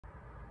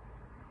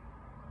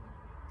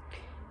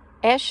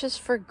Ashes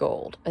for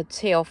Gold, a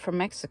tale from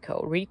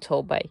Mexico,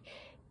 retold by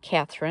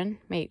Katherine,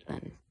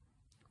 Maitland.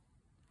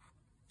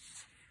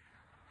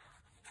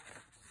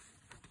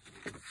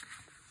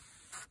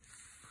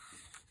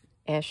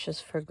 Ashes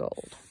for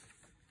Gold.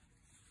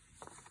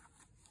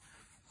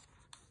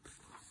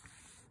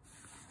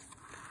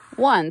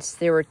 Once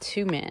there were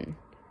two men.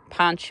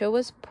 Pancho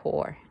was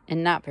poor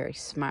and not very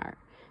smart.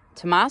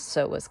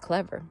 Tomaso was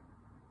clever.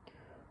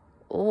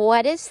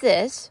 "What is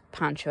this?"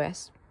 Pancho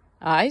asked.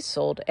 "I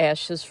sold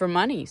ashes for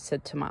money,"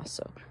 said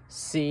Tomaso.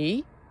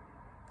 "See?"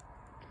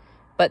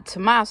 But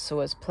Tomaso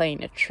was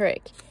playing a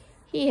trick.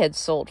 He had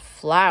sold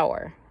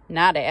flour,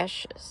 not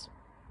ashes.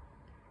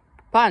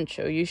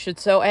 "Pancho, you should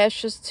sell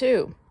ashes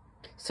too."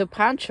 So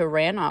Pancho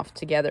ran off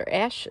to gather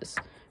ashes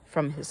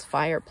from his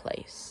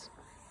fireplace.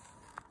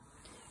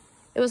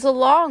 It was a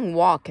long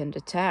walk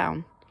into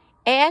town.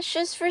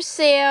 "Ashes for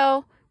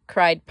sale,"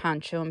 cried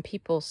Pancho, and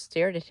people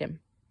stared at him.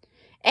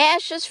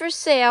 "Ashes for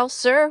sale,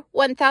 sir,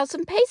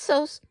 1,000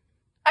 pesos.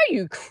 "Are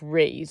you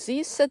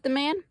crazy?" said the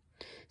man.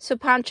 So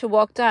Pancho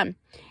walked on.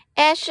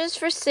 "Ashes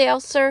for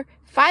sale, sir,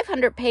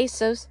 500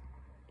 pesos.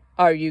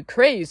 "Are you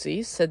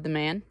crazy?" said the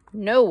man.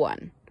 No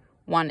one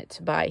wanted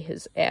to buy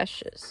his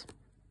ashes.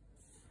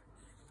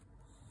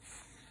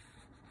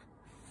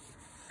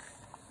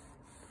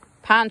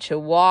 Pancho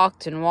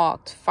walked and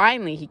walked.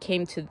 Finally, he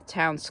came to the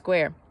town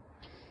square.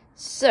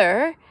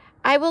 "Sir,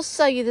 I will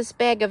sell you this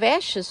bag of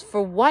ashes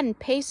for 1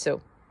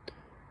 peso.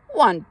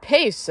 "1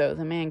 peso,"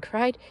 the man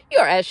cried.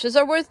 "Your ashes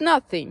are worth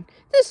nothing.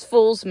 This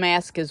fool's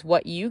mask is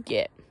what you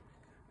get."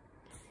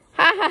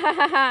 "Ha ha ha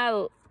ha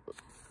ha,"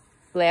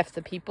 laughed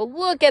the people.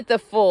 "Look at the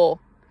fool."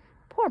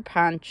 Poor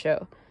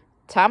Pancho.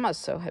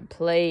 Tomaso had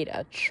played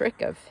a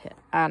trick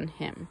on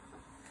him.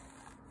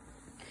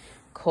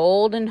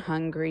 Cold and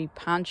hungry,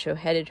 Pancho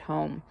headed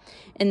home.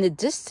 In the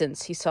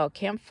distance, he saw a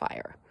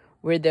campfire.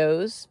 Were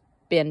those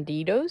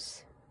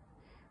bandidos?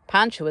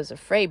 Pancho was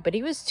afraid, but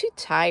he was too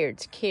tired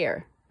to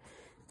care.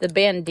 The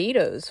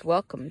bandidos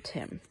welcomed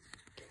him.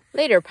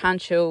 Later,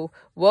 Pancho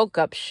woke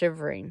up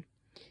shivering.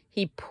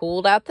 He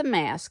pulled out the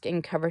mask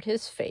and covered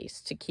his face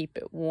to keep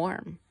it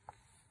warm.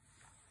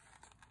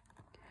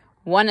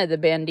 One of the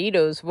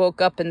bandidos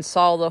woke up and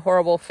saw the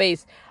horrible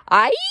face.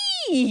 "Ay!"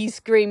 he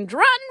screamed.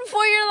 "Run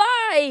for your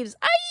lives!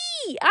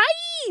 Ay!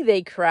 Ay!"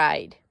 they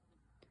cried.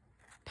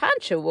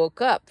 Pancho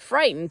woke up,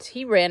 frightened.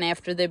 He ran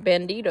after the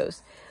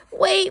bandidos.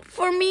 "Wait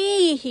for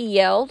me!" he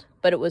yelled.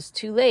 But it was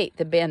too late.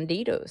 The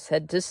bandidos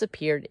had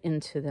disappeared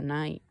into the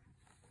night.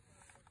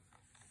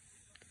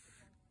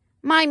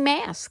 "My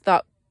mask,"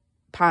 thought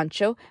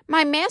Pancho.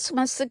 "My mask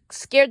must have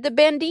scared the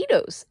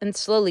bandidos." And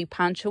slowly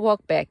Pancho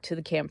walked back to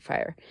the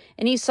campfire,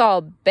 and he saw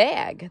a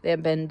bag the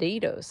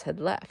bandidos had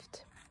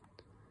left.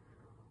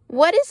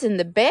 "What is in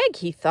the bag?"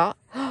 he thought.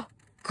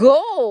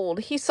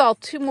 "Gold!" He saw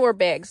 2 more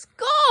bags.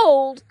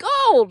 "Gold!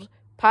 Gold!"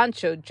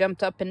 Pancho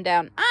jumped up and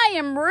down. "I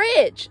am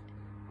rich!"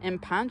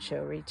 And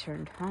Pancho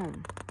returned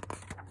home.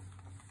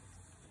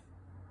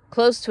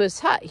 Close to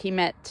his hut, he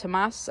met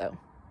Tomaso.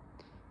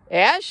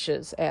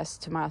 "Ashes?"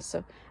 asked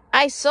Tomaso.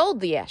 "I sold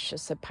the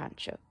ashes," said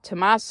Pancho.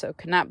 Tomaso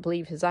could not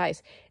believe his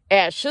eyes.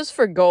 "Ashes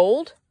for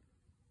gold?"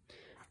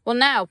 Well,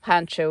 now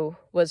Pancho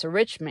was a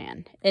rich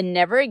man, and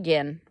never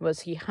again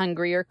was he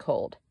hungry or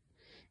cold.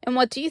 And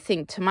what do you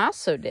think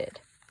Tomaso did?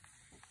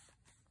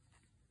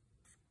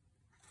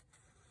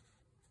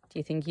 Do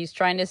you think he's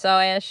trying to sell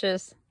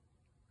ashes?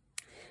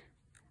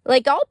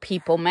 Like all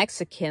people,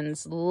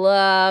 Mexicans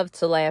love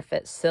to laugh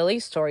at silly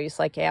stories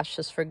like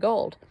Ashes for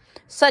Gold.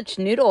 Such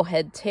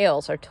noodlehead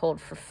tales are told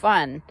for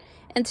fun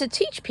and to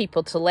teach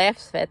people to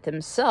laugh at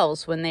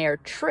themselves when they are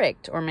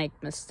tricked or make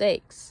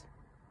mistakes.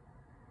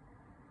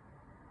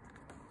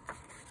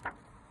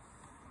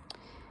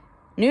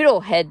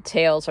 Noodlehead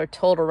tales are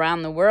told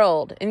around the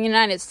world. In the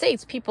United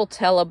States, people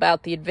tell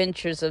about the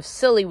adventures of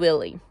Silly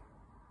Willy.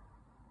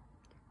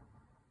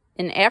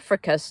 In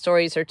Africa,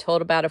 stories are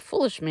told about a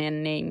foolish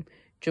man named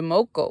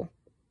Jomoko,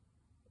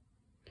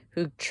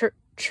 who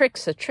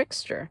tricks a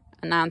trickster,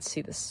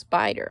 Anansi the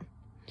spider.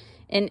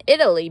 In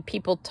Italy,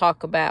 people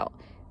talk about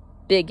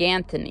Big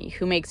Anthony,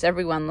 who makes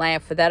everyone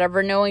laugh without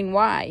ever knowing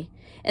why.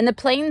 And the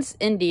Plains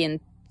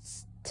Indians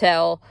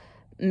tell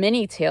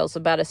many tales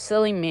about a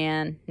silly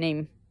man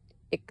named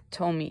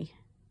Iktomi.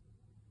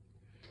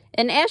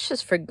 In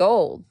Ashes for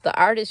Gold, the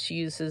artist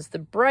uses the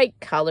bright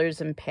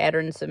colors and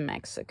patterns of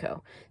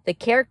Mexico. The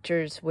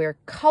characters wear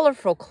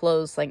colorful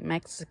clothes like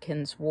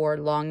Mexicans wore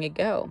long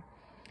ago.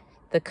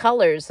 The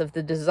colors of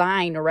the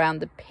design around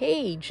the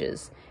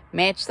pages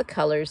match the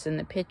colors in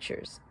the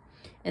pictures.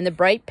 And the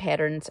bright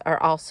patterns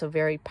are also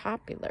very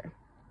popular.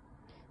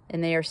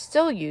 And they are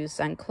still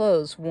used on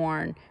clothes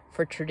worn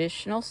for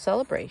traditional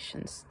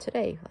celebrations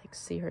today. Like,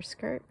 see her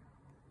skirt?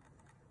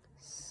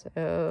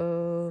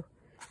 So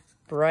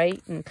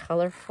bright and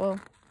colorful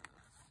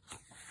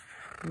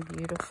and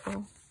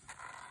beautiful.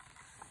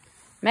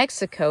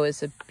 Mexico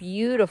is a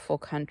beautiful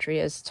country.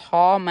 It has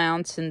tall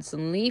mountains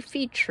and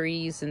leafy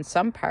trees in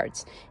some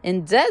parts,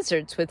 and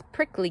deserts with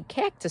prickly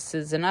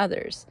cactuses in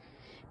others.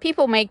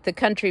 People make the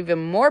country even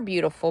more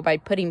beautiful by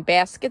putting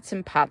baskets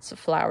and pots of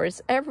flowers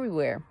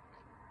everywhere.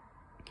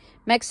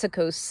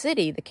 Mexico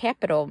City, the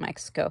capital of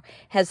Mexico,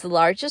 has the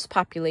largest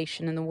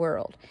population in the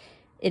world.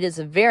 It is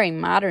a very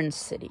modern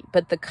city,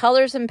 but the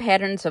colors and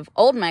patterns of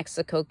old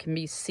Mexico can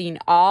be seen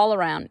all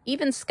around.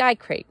 Even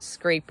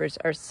skyscrapers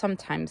are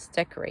sometimes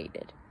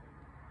decorated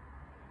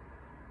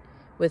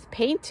with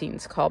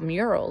paintings called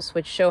murals,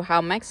 which show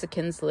how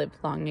Mexicans lived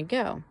long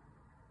ago.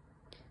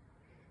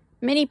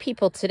 Many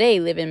people today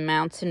live in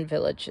mountain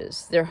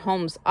villages. Their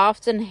homes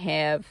often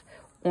have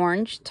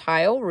orange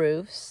tile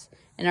roofs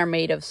and are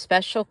made of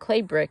special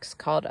clay bricks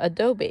called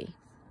adobe.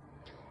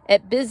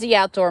 At busy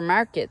outdoor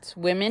markets,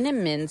 women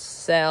and men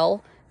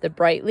sell the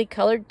brightly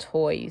colored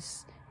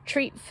toys,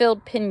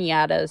 treat-filled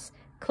piñatas,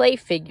 clay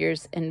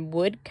figures, and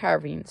wood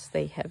carvings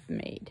they have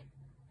made.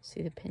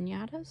 See the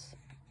piñatas?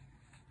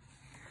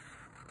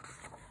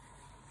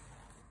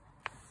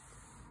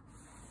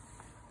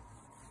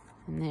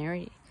 And there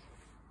he is.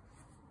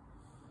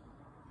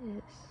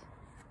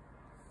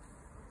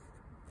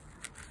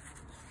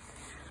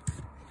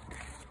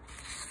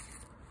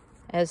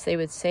 As they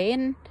would say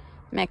in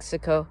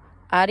Mexico,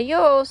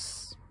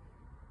 adios,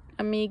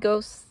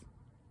 amigos.